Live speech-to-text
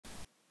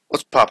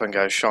What's poppin',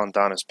 guys? Sean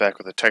Don is back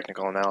with a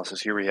technical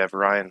analysis. Here we have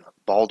Ryan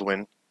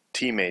Baldwin,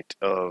 teammate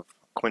of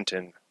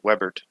Quentin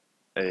Webert,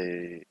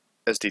 a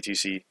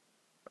SDTC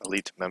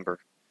elite member.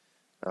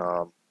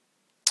 Um,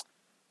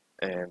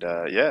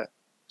 yeah,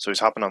 so he's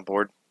hopping on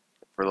board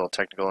for a little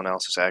technical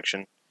analysis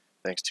action.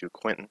 Thanks to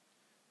Quentin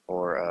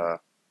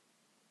for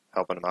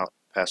helping him out,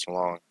 passing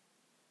along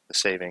the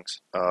savings.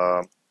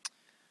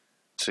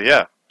 So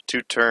yeah,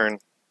 two-turn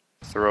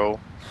throw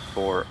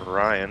for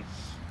Ryan.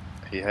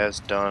 He has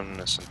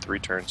done some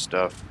three-turn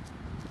stuff,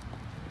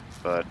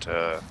 but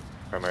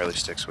primarily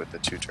sticks with the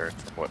two-turn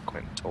from what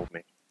Quentin told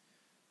me.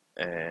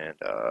 And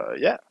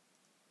yeah,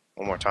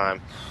 one more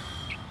time,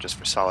 just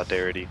for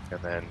solidarity,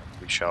 and then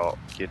we shall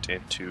get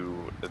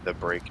into the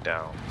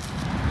breakdown.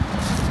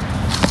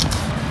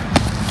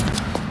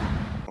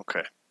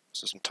 Okay,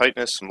 so some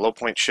tightness, some low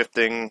point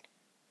shifting,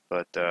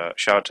 but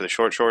shout out to the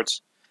short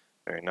shorts,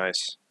 very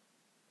nice.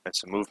 And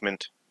some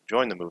movement,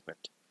 join the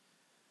movement.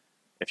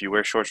 If you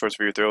wear short shorts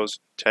for your throws,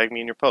 tag me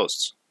in your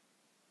posts,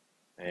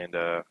 and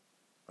I'll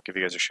give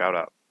you guys a shout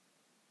out.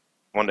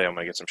 One day I'm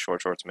going to get some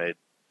short shorts made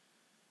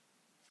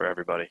for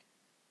everybody,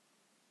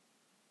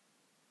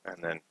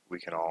 and then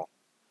we can all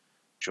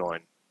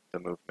join the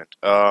movement.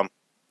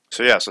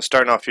 So yeah, so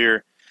starting off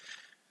here,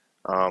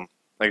 like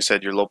I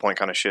said, your low point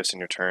kind of shifts in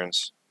your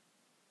turns,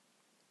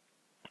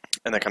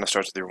 and that kind of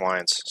starts with your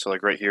winds. So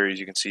like right here,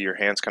 as you can see, your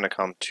hands kind of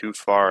come too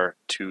far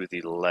to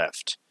the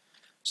left.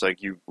 So like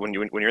when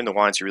you're in the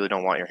winds, you really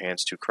don't want your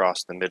hands to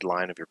cross the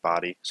midline of your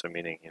body. So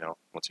meaning,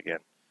 once again,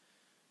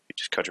 you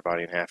just cut your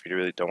body in half. You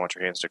really don't want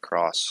your hands to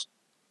cross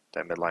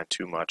that midline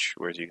too much.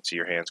 Whereas you can see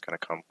your hands kind of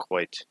come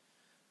quite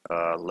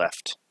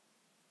left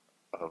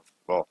of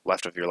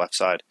your left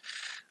side.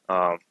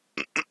 So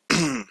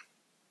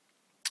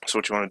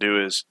what you want to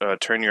do is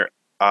turn your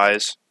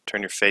eyes,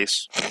 turn your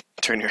face,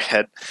 turn your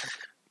head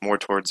more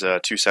towards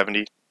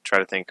 270. Try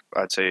to think.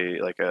 I'd say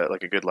like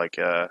a good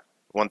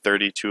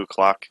 1:30, 2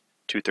 o'clock,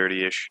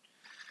 2:30-ish,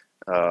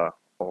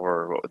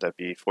 or what would that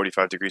be?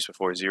 45 degrees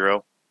before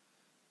zero.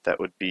 That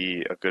would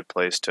be a good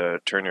place to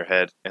turn your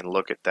head and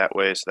look at that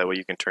way. So that way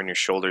you can turn your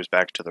shoulders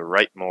back to the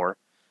right more.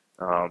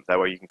 That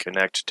way you can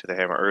connect to the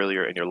hammer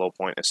earlier, and your low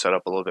point is set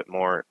up a little bit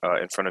more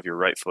in front of your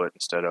right foot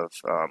instead of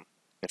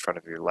in front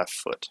of your left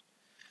foot,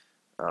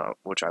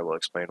 which I will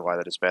explain why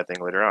that is a bad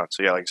thing later on.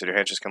 So yeah, like I said, your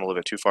hands just come a little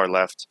bit too far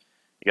left.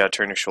 You got to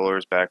turn your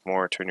shoulders back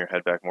more, turn your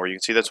head back more. You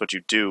can see that's what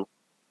you do,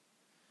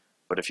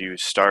 but if you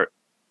start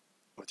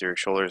with your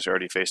shoulders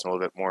already facing a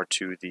little bit more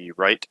to the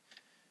right,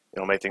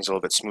 it'll make things a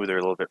little bit smoother,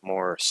 a little bit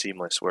more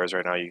seamless, whereas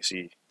right now you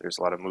see there's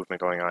a lot of movement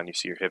going on. You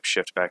see your hips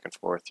shift back and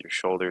forth, your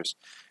shoulders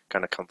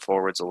kind of come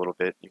forwards a little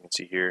bit. You can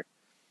see here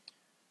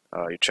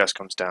your chest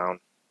comes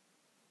down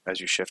as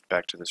you shift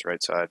back to this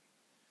right side.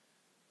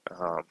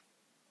 And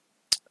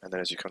then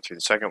as you come through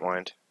the second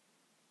wind,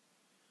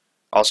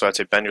 also I'd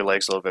say bend your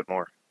legs a little bit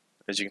more.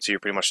 As you can see, you're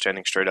pretty much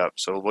standing straight up.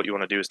 So what you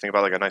want to do is think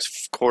about like a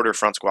nice quarter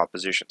front squat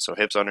position. So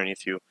hips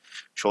underneath you,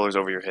 shoulders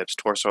over your hips,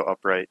 torso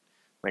upright.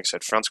 Like I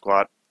said, front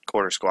squat,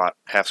 quarter squat,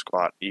 half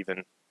squat,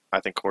 even.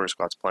 I think quarter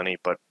squat's plenty,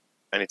 but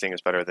anything is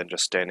better than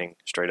just standing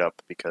straight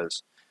up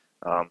because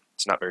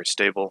it's not very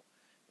stable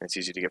and it's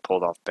easy to get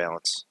pulled off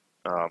balance.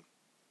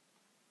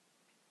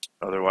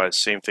 Otherwise,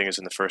 same thing as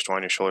in the first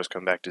one, your shoulders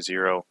come back to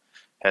zero,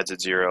 head's at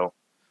zero,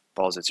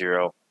 ball's at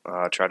zero.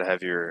 Try to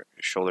have your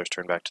shoulders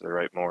turn back to the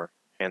right more.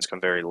 Hands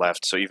come very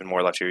left, so even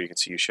more left here, you can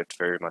see you shift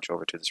very much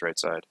over to this right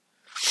side.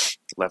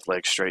 Left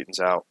leg straightens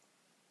out,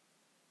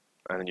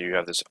 and then you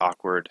have this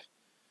awkward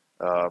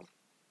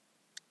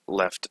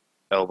left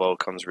elbow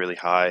comes really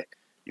high.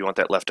 You want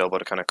that left elbow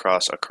to kind of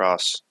cross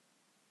across.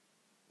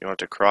 You want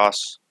it to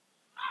cross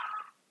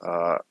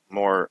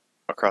more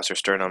across your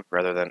sternum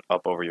rather than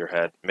up over your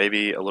head.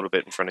 Maybe a little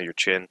bit in front of your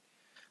chin,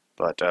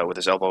 but with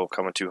this elbow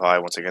coming too high,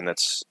 once again,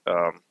 that's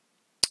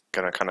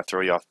going to kind of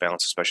throw you off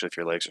balance, especially if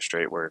your legs are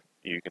straight, where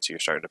you can see you're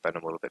starting to bend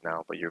them a little bit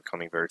now, but you're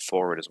coming very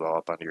forward as well,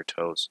 up onto your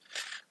toes.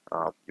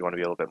 You want to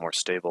be a little bit more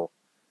stable.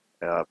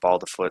 Ball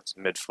the foot,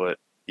 mid-foot,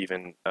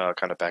 even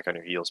kind of back on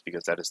your heels,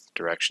 because that is the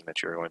direction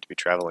that you're going to be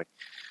traveling.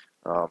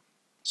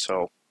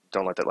 So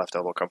don't let that left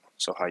elbow come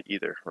so high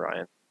either,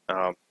 Ryan.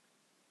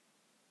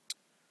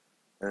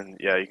 And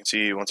yeah, you can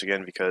see once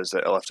again, because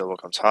that left elbow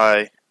comes high,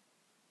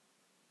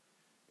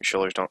 your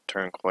shoulders don't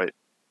turn quite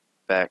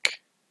back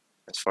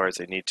as far as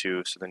they need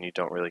to, so then you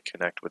don't really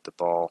connect with the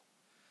ball.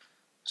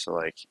 So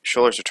like your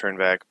shoulders are turned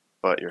back,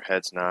 but your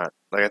head's not.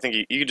 Like I think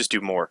you could just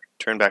do more,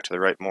 turn back to the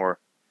right more.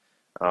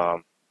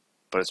 But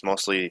it's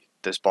mostly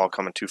this ball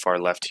coming too far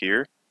left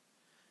here.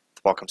 If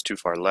the ball comes too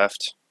far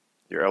left,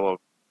 your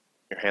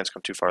hands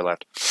come too far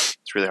left.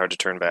 It's really hard to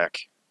turn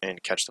back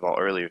and catch the ball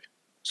early.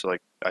 So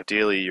like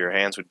ideally your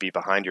hands would be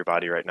behind your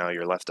body right now.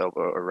 Your left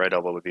elbow or right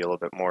elbow would be a little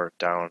bit more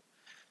down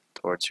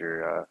towards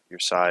your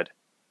side,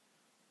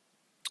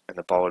 and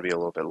the ball would be a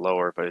little bit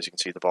lower. But as you can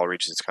see, the ball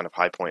reaches its kind of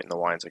high point in the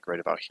winds, like right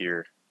about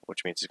here,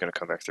 which means it's going to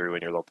come back through,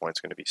 and your low point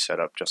is going to be set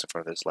up just in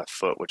front of this left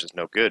foot, which is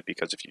no good,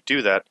 because if you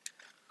do that,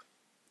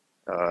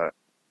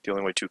 the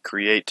only way to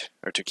create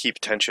or to keep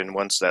tension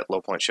once that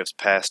low point shifts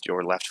past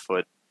your left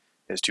foot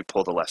is to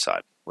pull the left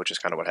side, which is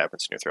kind of what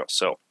happens in your throw.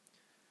 So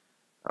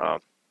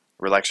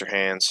relax your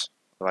hands,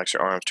 relax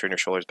your arms, turn your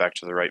shoulders back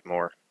to the right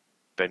more,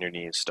 bend your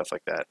knees, stuff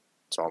like that.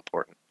 It's all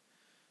important.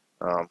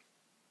 But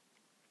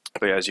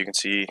yeah, as you can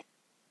see,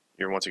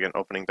 you're once again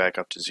opening back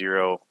up to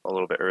 0 a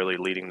little bit early,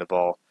 leading the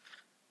ball.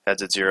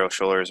 Head's at 0,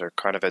 shoulders are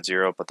kind of at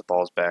 0, but the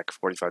ball's back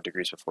 45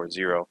 degrees before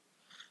 0.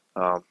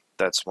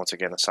 That's once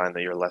again a sign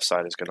that your left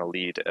side is going to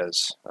lead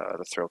as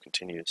the throw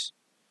continues.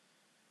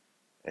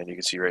 And you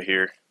can see right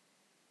here,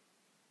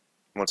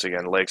 once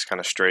again, legs kind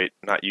of straight,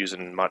 not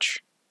using much.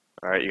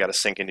 All right, you got to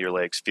sink into your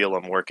legs, feel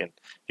them working.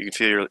 You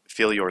can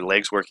feel your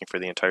legs working for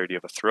the entirety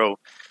of a throw.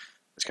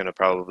 It's going to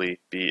probably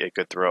be a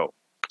good throw.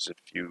 Because if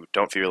you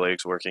don't feel your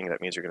legs working,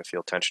 that means you're going to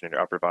feel tension in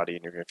your upper body,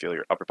 and you're going to feel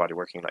your upper body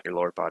working, not your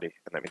lower body,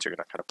 and that means you're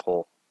going to kind of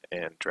pull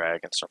and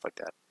drag and stuff like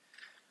that.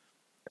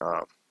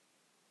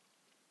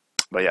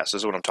 But yeah, so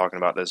this is what I'm talking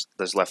about.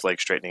 This left leg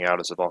straightening out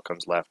as the ball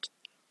comes left.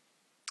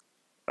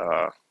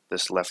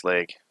 This left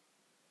leg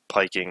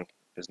piking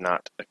is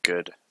not a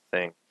good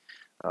thing.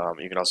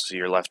 You can also see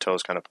your left toe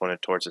is kind of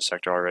pointed towards the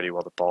sector already,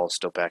 while the ball is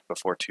still back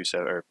before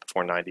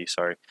 90.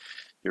 Sorry,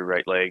 your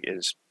right leg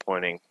is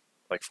pointing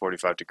like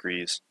 45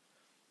 degrees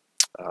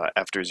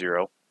after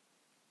 0.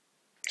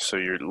 So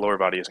your lower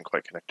body isn't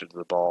quite connected to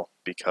the ball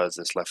because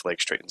this left leg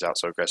straightens out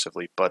so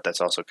aggressively, but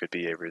that's also could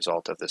be a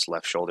result of this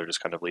left shoulder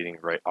just kind of leading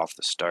right off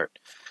the start.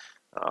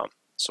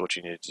 So what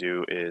you need to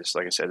do is,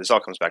 like I said, this all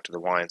comes back to the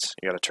winds.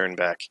 You got to turn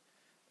back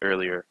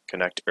earlier,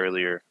 connect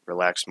earlier,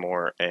 relax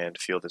more, and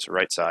feel this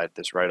right side,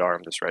 this right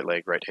arm, this right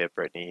leg, right hip,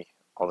 right knee,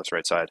 all this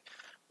right side,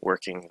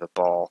 working the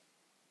ball.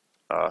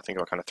 Think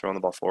about kind of throwing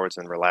the ball forwards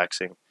and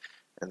relaxing,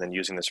 and then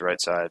using this right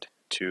side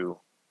to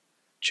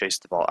chase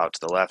the ball out to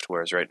the left,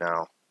 whereas right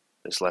now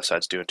this left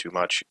side's doing too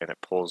much and it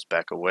pulls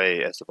back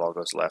away as the ball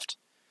goes left.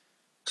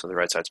 So the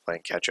right side's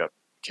playing catch up.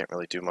 Can't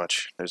really do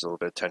much. There's a little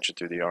bit of tension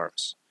through the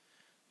arms.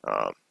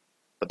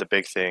 But the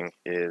big thing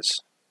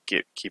is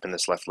keeping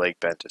this left leg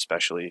bent,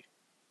 especially.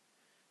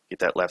 Get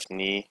that left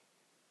knee,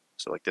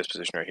 so like this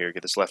position right here,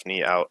 get this left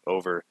knee out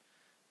over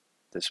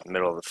this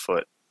middle of the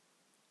foot.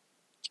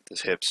 Get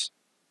this hips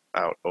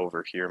out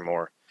over here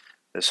more.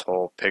 This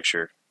whole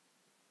picture,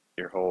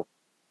 your whole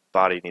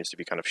body needs to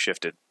be kind of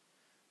shifted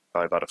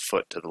probably about a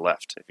foot to the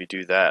left. If you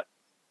do that,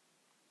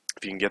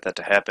 if you can get that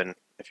to happen,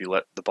 if you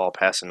let the ball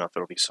pass enough,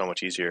 it'll be so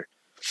much easier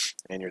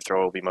and your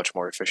throw will be much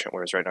more efficient,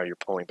 whereas right now you're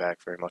pulling back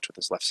very much with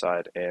this left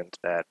side, and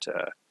that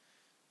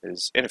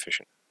is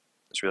inefficient.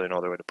 There's really no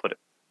other way to put it.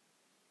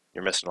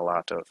 You're missing a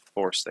lot of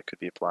force that could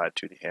be applied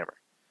to the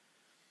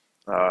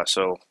hammer.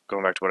 So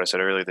going back to what I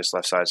said earlier, this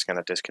left side is kind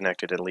of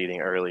disconnected and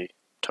leading early.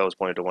 Toes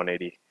pointed to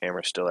 180,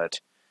 hammer still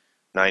at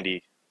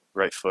 90,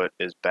 right foot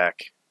is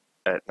back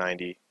at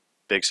 90.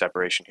 Big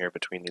separation here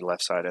between the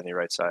left side and the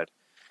right side.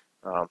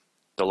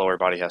 The lower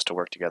body has to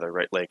work together.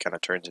 Right leg kind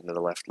of turns into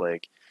the left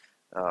leg.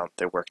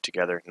 They work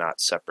together, not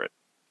separate.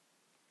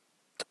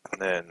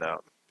 And then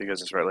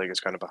because this right leg is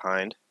kind of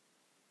behind,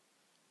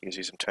 you can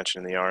see some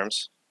tension in the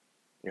arms.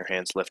 Your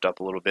hands lift up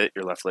a little bit,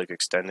 your left leg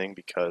extending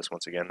because,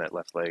 once again, that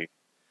left leg,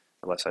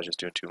 the left side is just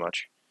doing too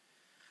much.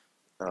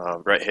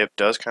 Right hip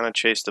does kind of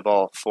chase the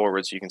ball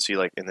forwards. You can see,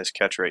 like in this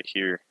catch right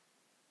here,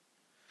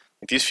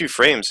 like these few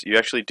frames, you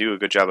actually do a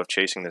good job of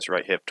chasing this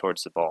right hip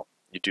towards the ball.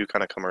 You do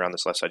kind of come around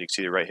this left side. You can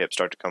see the right hip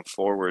start to come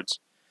forwards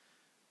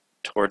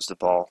towards the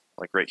ball,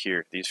 like right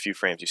here. These few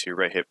frames, you see your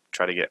right hip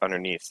try to get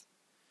underneath.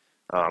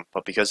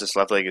 But because this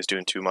left leg is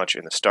doing too much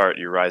in the start,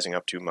 you're rising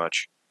up too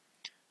much.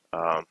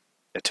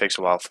 It takes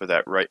a while for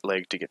that right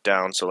leg to get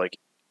down. So like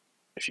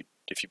if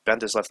you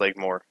bent this left leg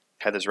more,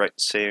 had this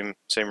same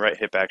right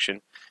hip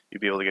action, you'd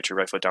be able to get your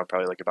right foot down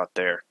probably like about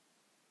there.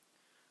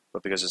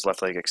 But because this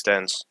left leg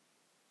extends,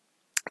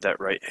 that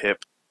right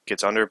hip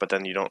gets under, but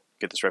then you don't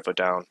get this right foot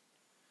down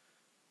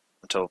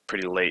until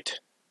pretty late.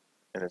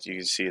 And as you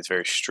can see, it's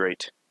very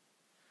straight.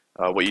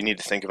 What you need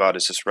to think about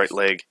is this right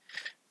leg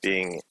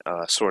being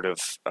sort of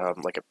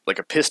like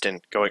a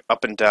piston going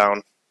up and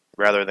down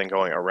rather than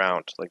going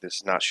around. Like this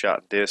is not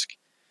shot disc.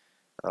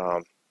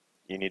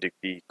 You need to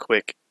be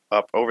quick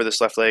up over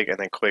this left leg and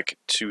then quick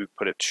to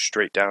put it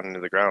straight down into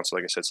the ground. So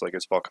like I said, it's like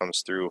this ball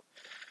comes through.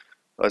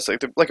 It's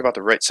like about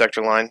the right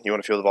sector line. You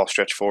want to feel the ball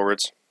stretch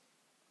forwards.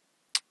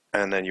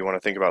 And then you want to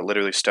think about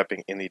literally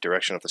stepping in the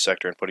direction of the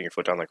sector and putting your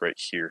foot down like right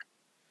here.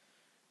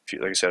 If you,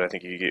 like I said, I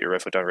think if you get your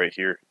right foot down right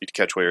here, you'd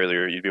catch way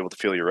earlier. You'd be able to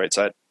feel your right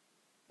side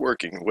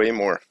working way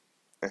more.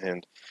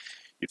 And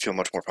you'd feel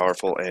much more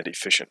powerful and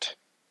efficient.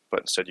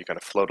 But instead you kind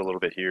of float a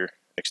little bit here,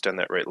 extend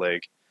that right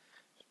leg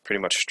pretty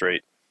much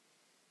straight,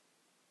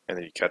 and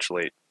then you catch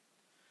late.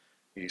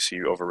 You see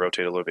you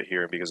over-rotate a little bit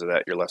here, and because of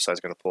that your left side is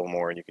going to pull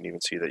more, and you can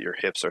even see that your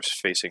hips are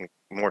facing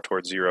more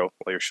towards 0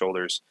 while your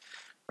shoulders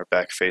are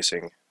back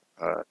facing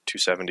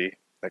 270.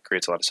 That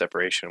creates a lot of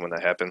separation. When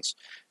that happens,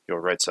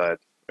 your left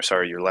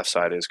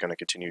side is going to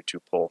continue to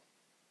pull,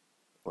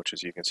 which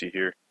as you can see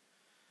here,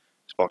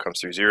 this ball comes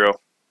through 0.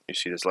 You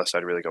see this left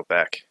side really go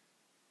back.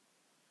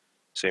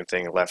 Same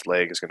thing, left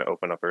leg is going to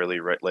open up early,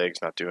 right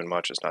leg's not doing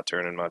much, it's not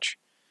turning much.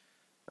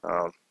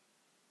 And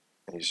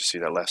you just see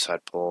that left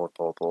side pull,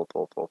 pull, pull,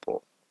 pull, pull,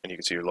 pull. and you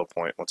can see your low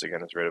point once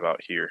again is right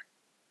about here,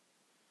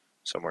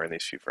 somewhere in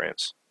these few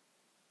frames.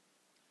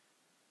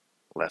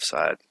 Left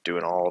side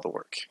doing all the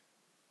work.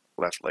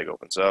 Left leg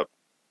opens up.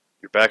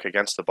 You're back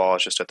against the ball,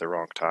 it's just at the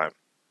wrong time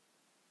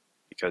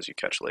because you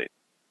catch late.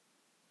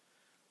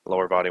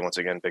 Lower body, once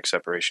again, big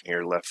separation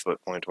here. Left foot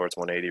pointed towards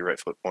 180, right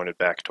foot pointed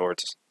back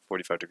towards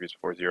 45 degrees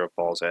before zero.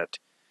 Ball's at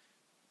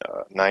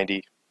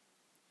 90.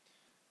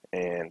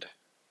 And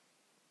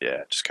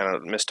yeah, just kind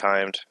of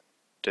mistimed,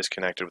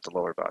 disconnected with the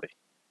lower body.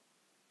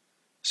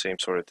 Same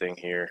sort of thing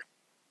here.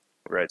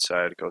 Right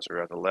side goes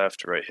around the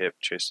left, right hip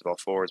chases the ball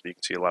forwards, but you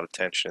can see a lot of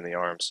tension in the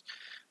arms.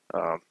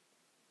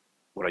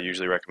 What I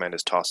usually recommend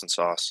is Toss and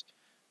Sauce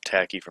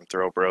Tacky from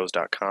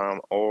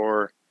throwbros.com,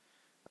 or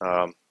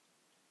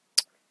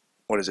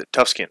what is it,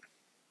 Tough Skin.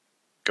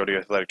 Go to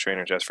your athletic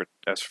trainers, ask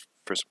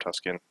for some Tough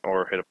Skin,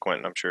 or hit up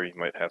Quentin. I'm sure he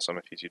might have some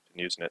if he's been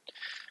using it.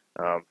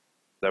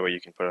 That way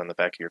you can put it on the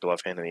back of your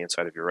glove hand and the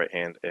inside of your right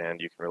hand,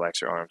 and you can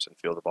relax your arms and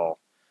feel the ball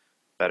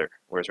better.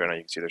 Whereas right now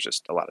you can see there's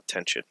just a lot of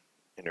tension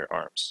in your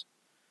arms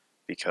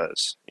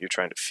because you're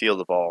trying to feel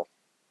the ball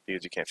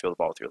because you can't feel the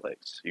ball with your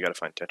legs. You got to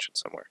find tension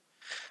somewhere.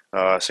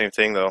 Same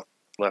thing though.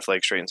 Left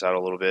leg straightens out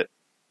a little bit.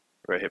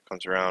 Right hip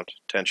comes around.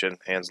 Tension.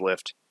 Hands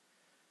lift.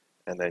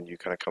 And then you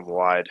kind of come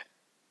wide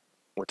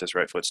with this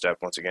right foot step.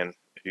 Once again,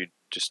 if you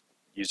just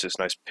use this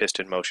nice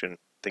piston motion,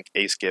 think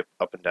A-skip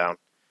up and down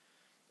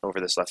over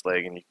this left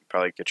leg, and you can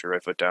probably get your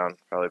right foot down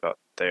probably about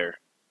there.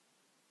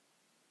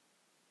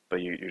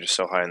 But you're just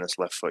so high in this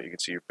left foot, you can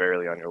see you're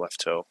barely on your left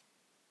toe.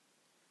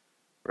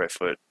 Right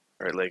foot,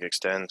 right leg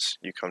extends.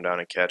 You come down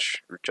and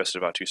catch just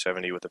about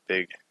 270 with a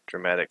big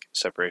dramatic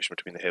separation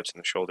between the hips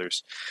and the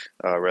shoulders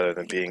rather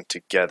than being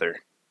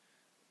together.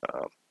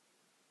 I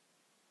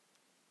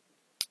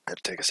had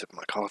to take a sip of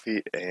my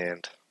coffee,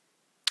 and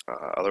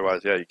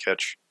otherwise, yeah, you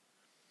catch.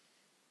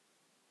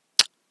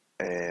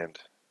 And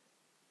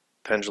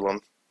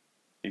pendulum,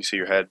 you see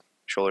your head,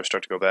 shoulders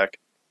start to go back.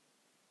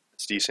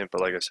 It's decent,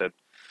 but like I said,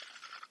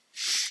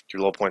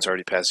 your low point's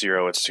already past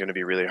zero. It's going to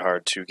be really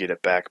hard to get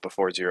it back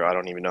before zero. I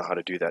don't even know how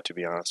to do that, to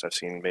be honest. I've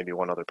seen maybe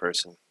one other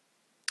person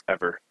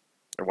ever,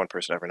 or one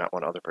person ever, not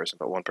one other person,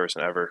 but one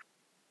person ever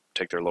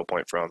take their low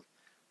point from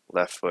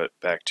left foot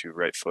back to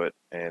right foot,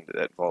 and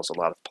that involves a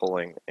lot of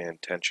pulling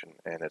and tension,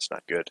 and it's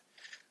not good.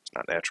 It's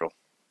not natural.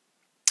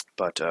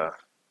 But you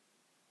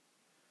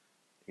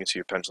can see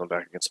your pendulum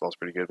back against the ball is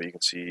pretty good, but you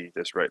can see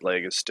this right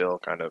leg is still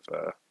kind of,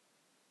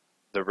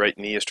 the right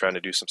knee is trying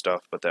to do some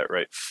stuff, but that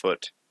right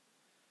foot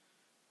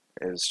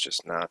is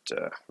just not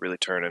really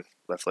turning.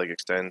 Left leg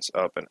extends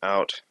up and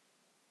out.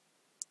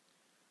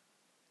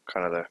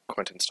 Kind of the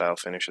Quentin style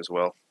finish as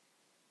well.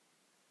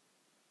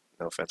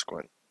 No offense,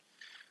 Quentin.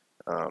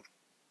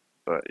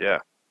 But yeah.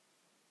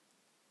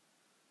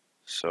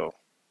 So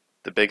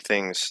the big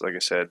things, like I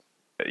said,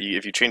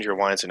 if you change your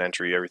winds and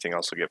entry, everything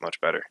else will get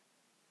much better.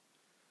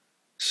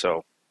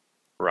 So,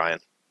 Ryan,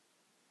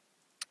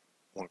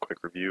 one quick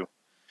review.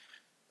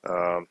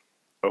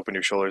 Open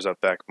your shoulders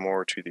up back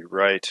more to the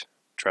right.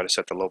 Try to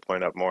set the low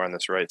point up more on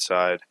this right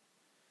side.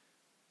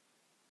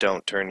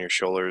 Don't turn your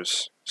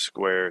shoulders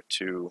square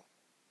to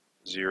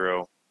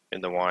zero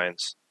in the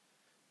winds.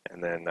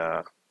 And then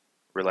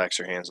relax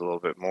your hands a little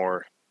bit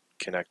more.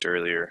 Connect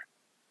earlier.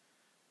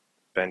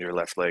 Bend your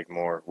left leg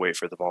more. Wait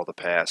for the ball to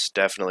pass.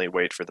 Definitely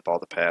wait for the ball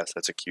to pass.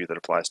 That's a cue that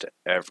applies to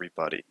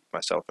everybody,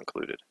 myself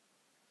included.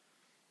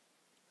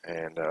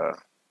 And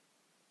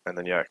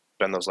then yeah,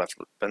 bend those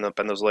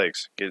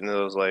legs. Get into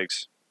those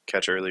legs.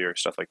 Catch earlier,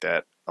 stuff like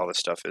that. All this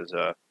stuff is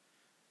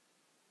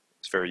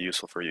very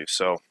useful for you.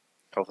 So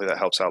hopefully that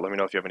helps out. Let me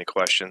know if you have any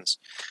questions.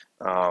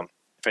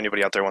 If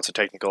anybody out there wants a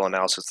technical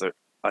analysis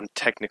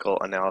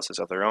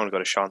of their own, go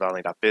to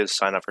SeanDonnelly.biz,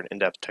 sign up for an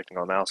in-depth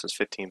technical analysis,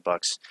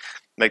 $15.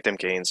 Make them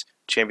gains.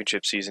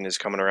 Championship season is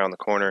coming around the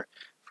corner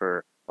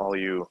for all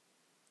you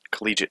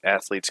collegiate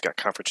athletes. Got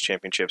conference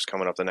championships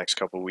coming up the next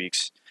couple of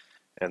weeks,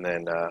 and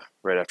then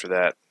right after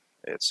that,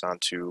 it's on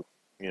to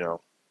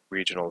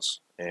regionals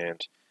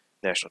and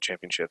national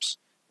championships,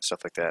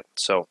 stuff like that.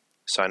 So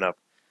sign up,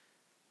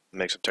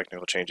 make some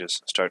technical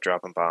changes, start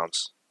dropping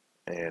bombs,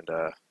 and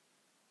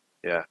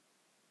yeah,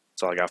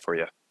 that's all I got for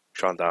you.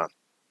 Sean Don,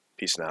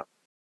 peace out.